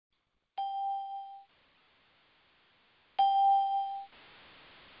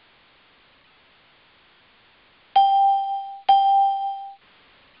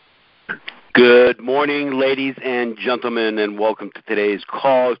Good morning, ladies and gentlemen, and welcome to today's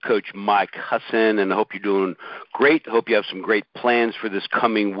call. Coach Mike Husson, and I hope you're doing great. Hope you have some great plans for this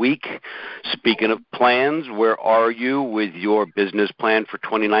coming week. Speaking of plans, where are you with your business plan for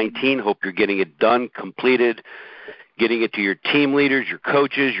 2019? Hope you're getting it done, completed, getting it to your team leaders, your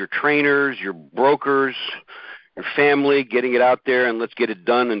coaches, your trainers, your brokers, your family, getting it out there, and let's get it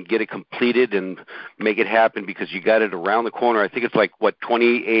done and get it completed and make it happen because you got it around the corner. I think it's like,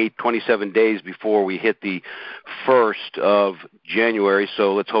 27 days before we hit the 1st of January,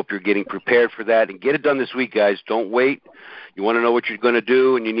 so let's hope you're getting prepared for that and get it done this week, guys. Don't wait. You want to know what you're going to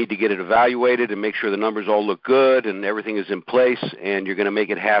do, and you need to get it evaluated and make sure the numbers all look good and everything is in place, and you're going to make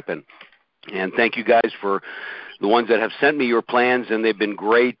it happen. And thank you guys for the ones that have sent me your plans, and they've been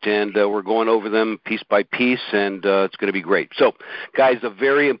great, and we're going over them piece by piece, and it's going to be great. So, guys, a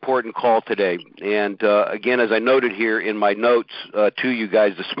very important call today. And, again, as I noted here in my notes to you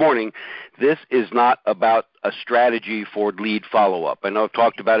guys this morning, this is not about a strategy for lead follow-up. I know I've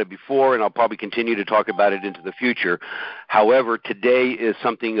talked about it before, and I'll probably continue to talk about it into the future. However, today is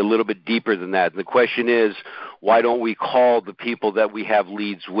something a little bit deeper than that. And the question is, why don't we call the people that we have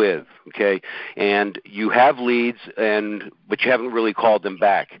leads with, okay? And you have leads, but you haven't really called them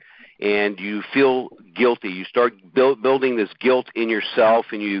back. And you feel guilty. You start building this guilt in yourself,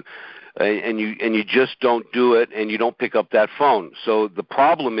 and you just don't do it, and you don't pick up that phone. So the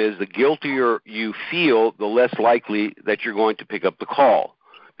problem is, the guiltier you feel, the less likely that you're going to pick up the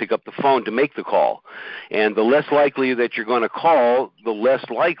phone to make the call. And the less likely that you're going to call, the less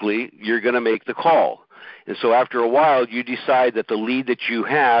likely you're going to make the call. And so after a while, you decide that the lead that you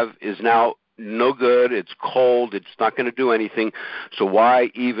have is now no good, it's cold, it's not going to do anything, so why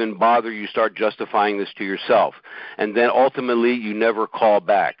even bother? You start justifying this to yourself. And then ultimately, you never call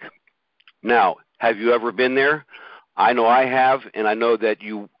back. Now, have you ever been there? I know I have, and I know that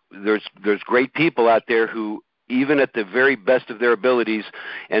there's great people out there who, even at the very best of their abilities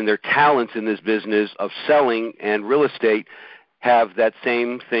and their talents in this business of selling and real estate, have that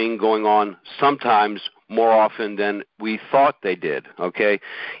same thing going on sometimes more often than we thought they did, okay?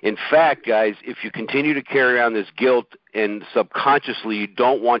 In fact, guys, if you continue to carry around this guilt and subconsciously you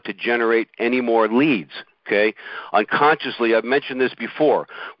don't want to generate any more leads, okay? Unconsciously, I've mentioned this before,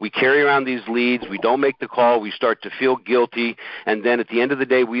 we carry around these leads, we don't make the call, we start to feel guilty, and then at the end of the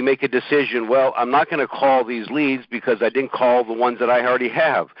day, we make a decision, well, I'm not going to call these leads because I didn't call the ones that I already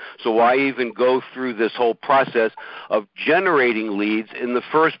have. So why even go through this whole process of generating leads in the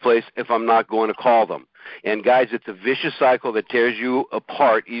first place if I'm not going to call them? And guys, it's a vicious cycle that tears you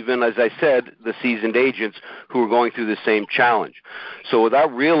apart, even, as I said, the seasoned agents who are going through the same challenge. So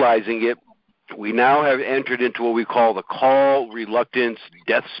without realizing it, we now have entered into what we call the call reluctance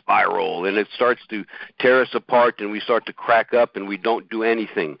death spiral, and it starts to tear us apart, and we start to crack up, and we don't do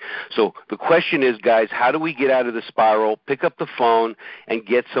anything. So the question is, guys, how do we get out of the spiral, pick up the phone, and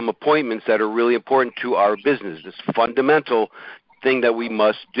get some appointments that are really important to our business? This fundamental thing that we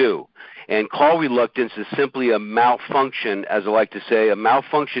must do. And call reluctance is simply a malfunction, as I like to say, a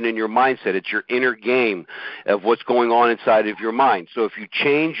malfunction in your mindset. It's your inner game of what's going on inside of your mind. So if you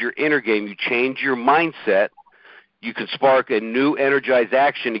change your inner game, you change your mindset, you can spark a new energized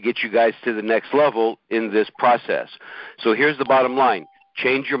action to get you guys to the next level in this process. So here's the bottom line.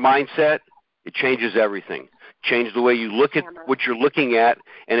 Change your mindset, it changes everything. Change the way you look at what you're looking at,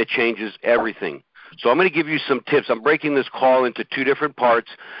 and it changes everything. So I'm going to give you some tips. I'm breaking this call into two different parts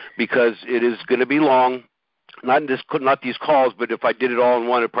because it is going to be long. Not these calls, but if I did it all in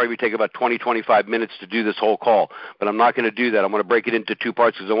one, it would probably take about 20, 25 minutes to do this whole call. But I'm not going to do that. I'm going to break it into two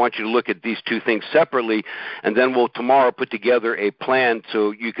parts because I want you to look at these two things separately, and then we'll tomorrow put together a plan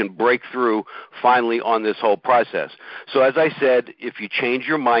so you can break through finally on this whole process. So as I said, if you change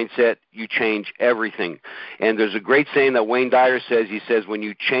your mindset, you change everything. And there's a great saying that Wayne Dyer says. He says, when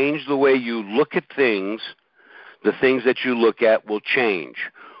you change the way you look at things, the things that you look at will change.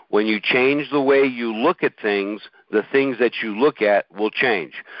 When you change the way you look at things, the things that you look at will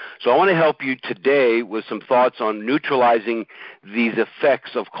change. So I want to help you today with some thoughts on neutralizing these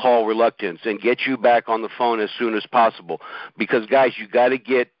effects of call reluctance and get you back on the phone as soon as possible. Because, guys, you got to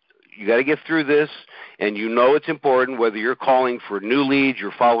get through this, and you know it's important whether you're calling for new leads,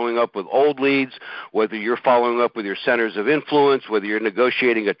 you're following up with old leads, whether you're following up with your centers of influence, whether you're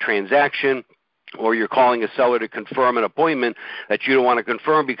negotiating a transaction, or you're calling a seller to confirm an appointment that you don't want to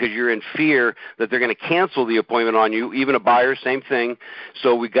confirm because you're in fear that they're going to cancel the appointment on you. Even a buyer, same thing.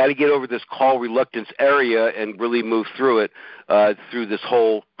 So we've got to get over this call reluctance area and really move through it, through this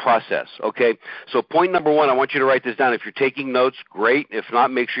whole process, okay? So point number one, I want you to write this down. If you're taking notes, great. If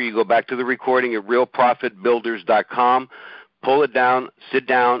not, make sure you go back to the recording at realprofitbuilders.com. pull it down, sit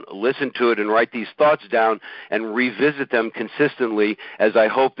down, listen to it, and write these thoughts down and revisit them consistently, as I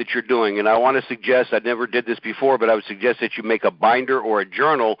hope that you're doing. And I want to suggest, I never did this before, but I would suggest that you make a binder or a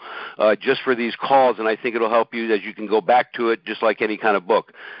journal just for these calls, and I think it'll help you as you can go back to it just like any kind of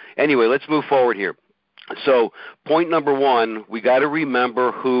book. Anyway, let's move forward here. So point number one, we got to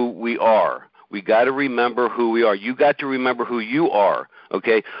remember who we are. We got to remember who we are. You got to remember who you are,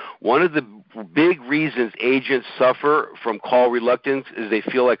 okay? One of the big reasons agents suffer from call reluctance is they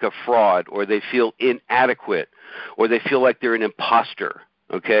feel like a fraud, or they feel inadequate, or they feel like they're an imposter.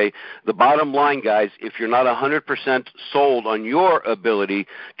 Okay, the bottom line, guys, if you're not 100% sold on your ability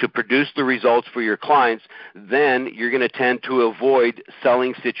to produce the results for your clients, then you're going to tend to avoid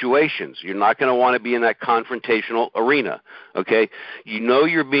selling situations. You're not going to want to be in that confrontational arena. Okay, you know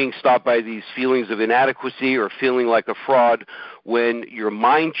you're being stopped by these feelings of inadequacy or feeling like a fraud when your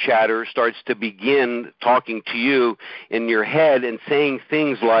mind chatter starts to begin talking to you in your head and saying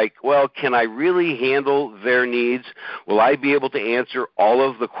things like, well, can I really handle their needs? Will I be able to answer all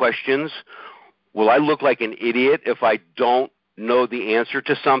of the questions? Will I look like an idiot if I don't know the answer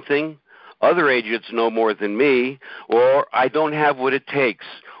to something? Other agents know more than me, or I don't have what it takes,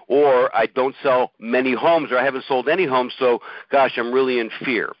 or I don't sell many homes, or I haven't sold any homes, so, gosh, I'm really in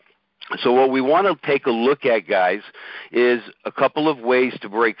fear. So what we want to take a look at, guys, is a couple of ways to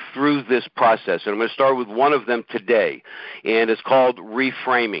break through this process. And I'm going to start with one of them today, and it's called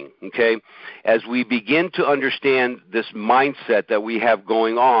reframing, okay? As we begin to understand this mindset that we have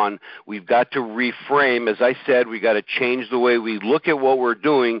going on, we've got to reframe. As I said, we've got to change the way we look at what we're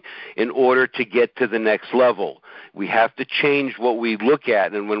doing in order to get to the next level. We have to change what we look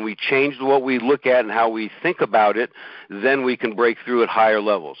at, and when we change what we look at and how we think about it, then we can break through at higher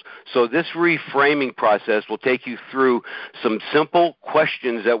levels. So this reframing process will take you through some simple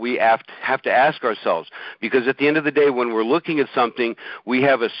questions that we have to ask ourselves, because at the end of the day, when we're looking at something, we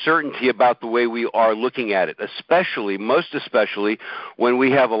have a certainty about the way we are looking at it, most especially when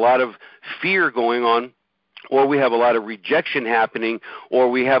we have a lot of fear going on, or we have a lot of rejection happening, or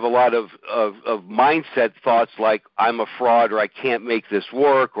we have a lot of mindset thoughts like I'm a fraud, or I can't make this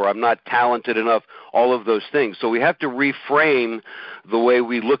work, or I'm not talented enough, all of those things. So we have to reframe the way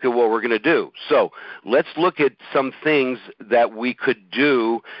we look at what we're going to do. So let's look at some things that we could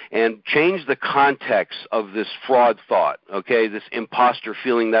do and change the context of this fraud thought, okay, this imposter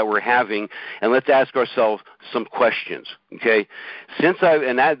feeling that we're having, and let's ask ourselves some questions, okay?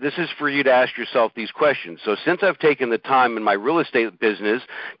 This is for you to ask yourself these questions. So since I've taken the time in my real estate business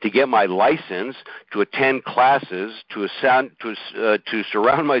to get my license, to attend classes, to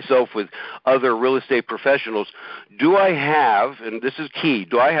surround myself with other real estate professionals, do I have, and this is key,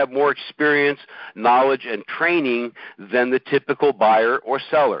 do I have more experience, knowledge, and training than the typical buyer or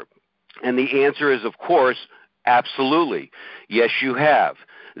seller? And the answer is, of course, absolutely. Yes, you have.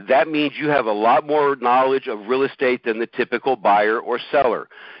 That means you have a lot more knowledge of real estate than the typical buyer or seller.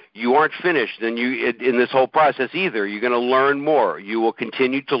 You aren't finished in this whole process either. You're going to learn more. You will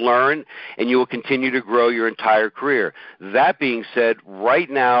continue to learn, and you will continue to grow your entire career. That being said, right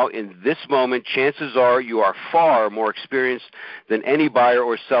now, in this moment, chances are you are far more experienced than any buyer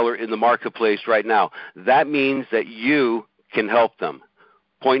or seller in the marketplace right now. That means that you can help them.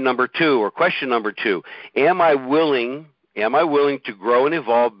 Point number two, or question number two, am I willing to grow and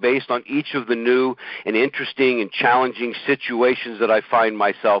evolve based on each of the new and interesting and challenging situations that I find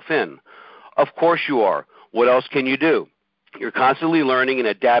myself in? Of course you are. What else can you do? You're constantly learning and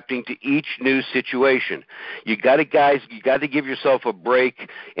adapting to each new situation. You got to give yourself a break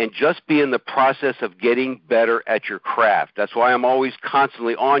and just be in the process of getting better at your craft. That's why I'm always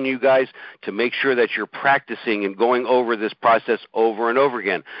constantly on you guys to make sure that you're practicing and going over this process over and over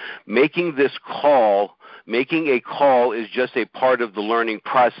again. Making a call is just a part of the learning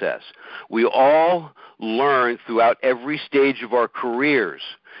process. We all learn throughout every stage of our careers.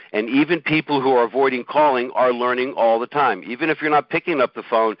 And even people who are avoiding calling are learning all the time. Even if you're not picking up the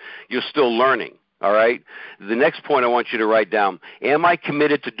phone, you're still learning, all right? The next point I want you to write down, am I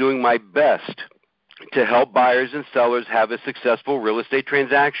committed to doing my best to help buyers and sellers have a successful real estate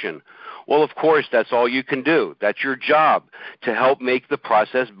transaction? Well, of course, that's all you can do. That's your job, to help make the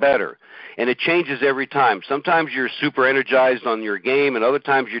process better. And it changes every time. Sometimes you're super energized on your game, and other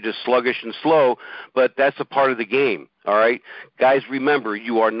times you're just sluggish and slow, but that's a part of the game, all right? Guys, remember,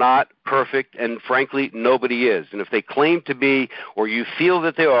 you are not perfect, and frankly, nobody is. And if they claim to be, or you feel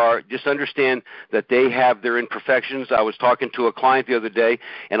that they are, just understand that they have their imperfections. I was talking to a client the other day,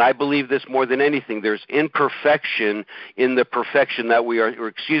 and I believe this more than anything. There's imperfection in the perfection that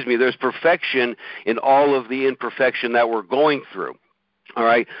there's perfection in all of the imperfection that we're going through. All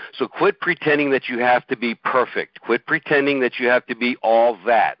right? So quit pretending that you have to be perfect. Quit pretending that you have to be all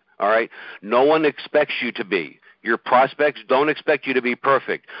that. All right? No one expects you to be. Your prospects don't expect you to be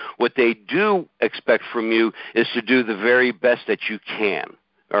perfect. What they do expect from you is to do the very best that you can.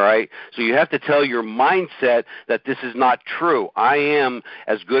 All right? So you have to tell your mindset that this is not true. I am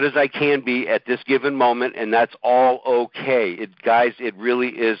as good as I can be at this given moment, and that's all okay. Guys, it really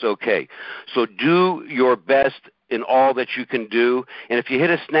is okay. So do your best in all that you can do. And if you hit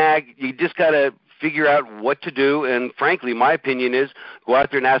a snag, you just got to figure out what to do. And frankly, my opinion is go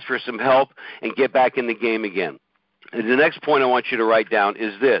out there and ask for some help and get back in the game again. And the next point I want you to write down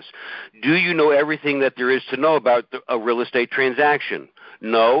is this. Do you know everything that there is to know about a real estate transaction?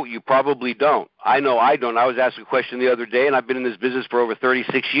 No, you probably don't. I know I don't. I was asked a question the other day, and I've been in this business for over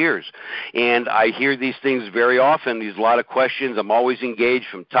 36 years. And I hear these things very often, these a lot of questions. I'm always engaged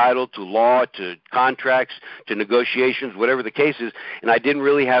from title to law to contracts to negotiations, whatever the case is, and I didn't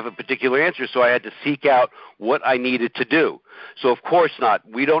really have a particular answer, so I had to seek out what I needed to do. So of course not.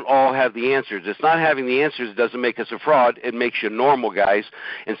 We don't all have the answers. It's not having the answers doesn't make us a fraud. It makes you normal, guys.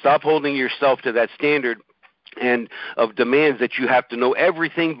 And stop holding yourself to that standard and of demands that you have to know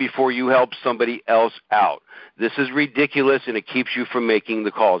everything before you help somebody else out. This is ridiculous, and it keeps you from making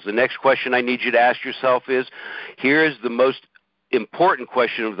the calls. The next question I need you to ask yourself is, here is the most important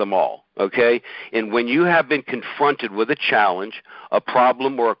question of them all, okay? And when you have been confronted with a challenge, a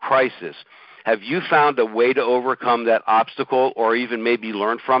problem, or a crisis, have you found a way to overcome that obstacle or even maybe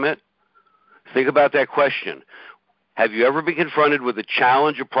learn from it? Think about that question. Have you ever been confronted with a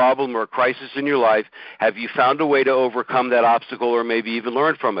challenge, a problem, or a crisis in your life? Have you found a way to overcome that obstacle or maybe even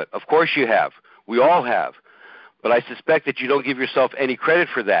learn from it? Of course you have. We all have. But I suspect that you don't give yourself any credit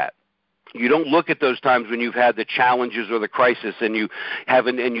for that. You don't look at those times when you've had the challenges or the crisis and you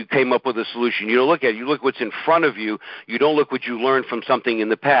came up with a solution. You don't look at it. You look what's in front of you. You don't look what you learned from something in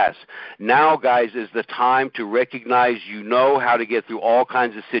the past. Now, guys, is the time to recognize you know how to get through all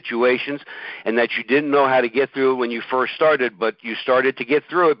kinds of situations and that you didn't know how to get through it when you first started, but you started to get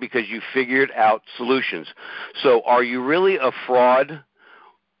through it because you figured out solutions. So are you really a fraud,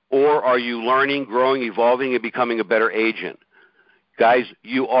 or are you learning, growing, evolving, and becoming a better agent? Guys,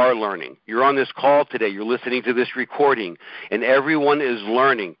 you are learning. You're on this call today. You're listening to this recording, and everyone is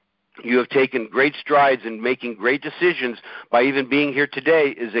learning. You have taken great strides in making great decisions by even being here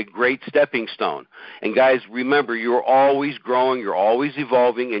today is a great stepping stone. And guys, remember, you're always growing, you're always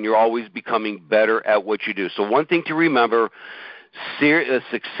evolving, and you're always becoming better at what you do. So one thing to remember,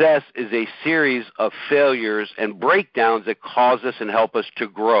 success is a series of failures and breakdowns that cause us and help us to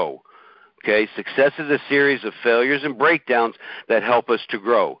grow. Okay, success is a series of failures and breakdowns that help us to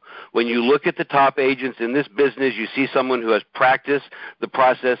grow. When you look at the top agents in this business, you see someone who has practiced the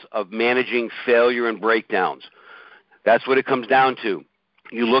process of managing failure and breakdowns. That's what it comes down to.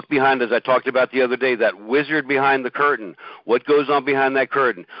 You look behind, as I talked about the other day, that wizard behind the curtain. What goes on behind that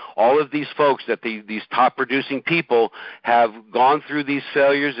curtain? All of these folks, these top-producing people, have gone through these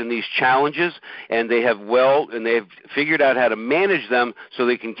failures and these challenges, and they have figured out how to manage them so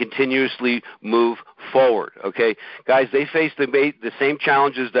they can continuously move forward. Okay, guys, they face the same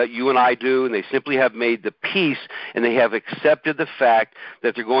challenges that you and I do, and they simply have made the peace, and they have accepted the fact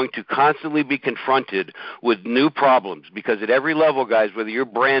that they're going to constantly be confronted with new problems. Because at every level, guys, whether you're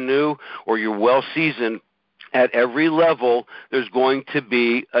brand new or you're well seasoned, at every level there's going to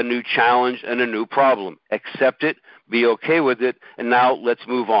be a new challenge and a new problem. Accept it, be okay with it, and now let's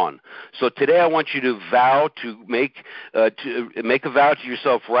move on. So today I want you to make a vow to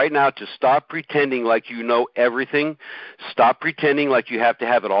yourself right now to stop pretending like you know everything. Stop pretending like you have to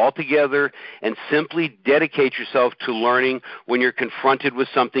have it all together, and simply dedicate yourself to learning when you're confronted with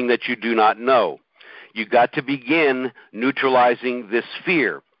something that you do not know. You got to begin neutralizing this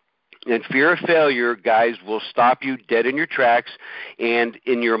fear. And fear of failure, guys, will stop you dead in your tracks, and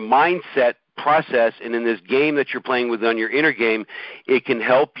in your mindset process and in this game that you're playing with on your inner game, it can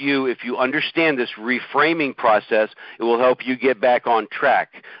help you, if you understand this reframing process, it will help you get back on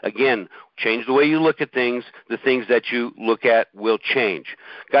track. Again, change the way you look at things. The things that you look at will change.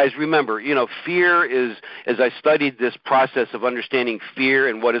 Guys, remember, fear is, as I studied this process of understanding fear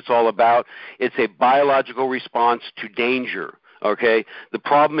and what it's all about, it's a biological response to danger. Okay, the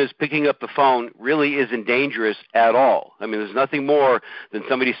problem is picking up the phone really isn't dangerous at all. I mean, there's nothing more than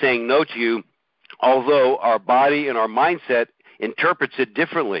somebody saying no to you, although our body and our mindset interprets it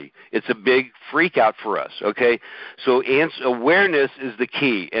differently. It's a big freak out for us, okay? So awareness is the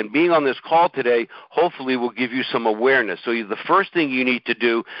key, and being on this call today hopefully will give you some awareness. So the first thing you need to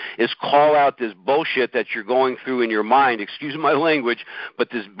do is call out this bullshit that you're going through in your mind, excuse my language, but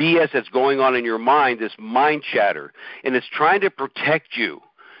this BS that's going on in your mind, this mind chatter, and it's trying to protect you.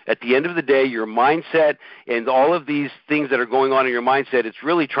 At the end of the day, your mindset and all of these things that are going on in your mindset, it's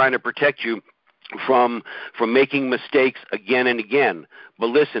really trying to protect you from making mistakes again and again. But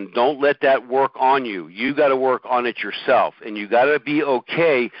listen, don't let that work on you. You got to work on it yourself, and you got to be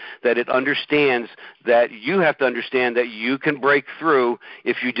okay that it understands that you have to understand that you can break through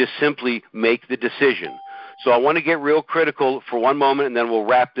if you just simply make the decision. So I want to get real critical for one moment, and then we'll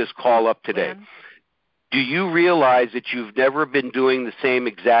wrap this call up today. Yeah. Do you realize that you've never been doing the same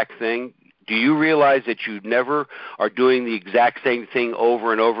exact thing? Do you realize that you never are doing the exact same thing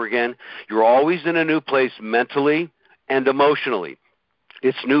over and over again? You're always in a new place mentally and emotionally.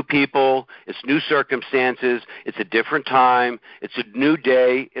 It's new people, it's new circumstances, it's a different time, it's a new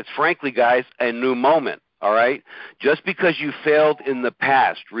day, it's frankly, guys, a new moment, all right? Just because you failed in the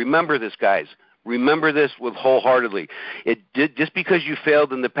past, remember this, guys. Remember this with wholeheartedly. Just because you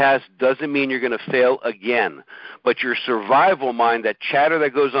failed in the past doesn't mean you're going to fail again. But your survival mind, that chatter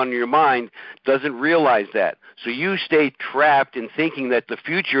that goes on in your mind, doesn't realize that. So you stay trapped in thinking that the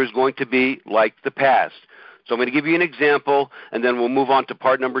future is going to be like the past. So I'm going to give you an example, and then we'll move on to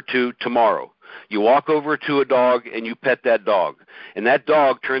part number 2 tomorrow. You walk over to a dog and you pet that dog, and that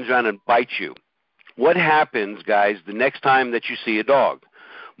dog turns around and bites you. What happens, guys, the next time that you see a dog?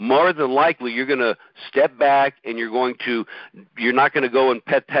 More than likely, you're going to step back and you're not going to go and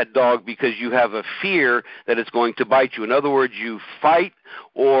pet that dog because you have a fear that it's going to bite you. In other words, you fight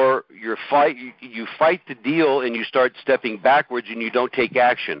you fight the deal and you start stepping backwards and you don't take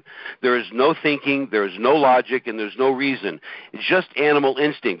action. There is no thinking, there is no logic, and there's no reason. It's just animal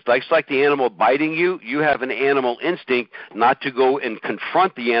instinct. It's like the animal biting you. You have an animal instinct not to go and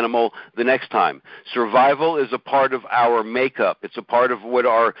confront the animal the next time. Survival is a part of our makeup. It's a part of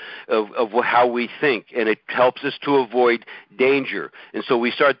how we think, and it helps us to avoid danger. And so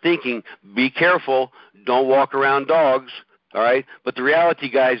we start thinking, be careful, don't walk around dogs. All right? But the reality,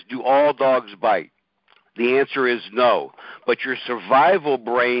 guys, do all dogs bite? The answer is no. But your survival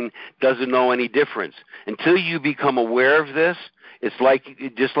brain doesn't know any difference. Until you become aware of this, it's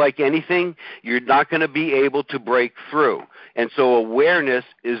just like anything, you're not going to be able to break through. And so awareness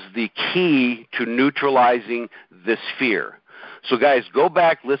is the key to neutralizing this fear. So, guys, go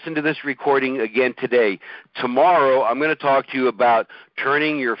back, listen to this recording again today. Tomorrow, I'm going to talk to you about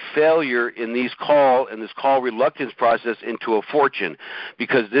turning your failure in this call reluctance process into a fortune,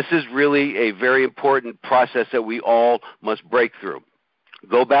 because this is really a very important process that we all must break through.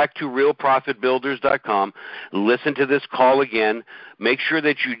 Go back to realprofitbuilders.com, listen to this call again. Make sure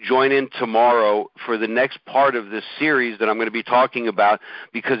that you join in tomorrow for the next part of this series that I'm going to be talking about,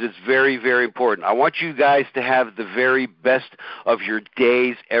 because it's very, very important. I want you guys to have the very best of your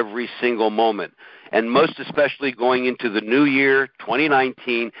days every single moment. And most especially going into the new year,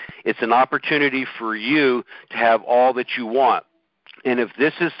 2019, it's an opportunity for you to have all that you want. And if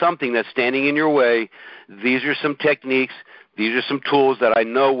this is something that's standing in your way, these are some techniques, these are some tools that I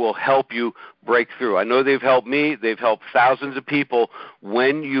know will help you break through. I know they've helped me. They've helped thousands of people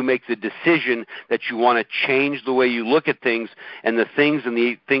when you make the decision that you want to change the way you look at things, and the things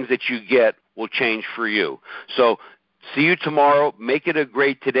that you get will change for you. So see you tomorrow. Make it a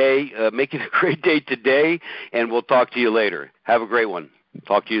great day today, and we'll talk to you later. Have a great one.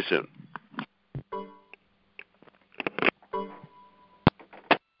 Talk to you soon.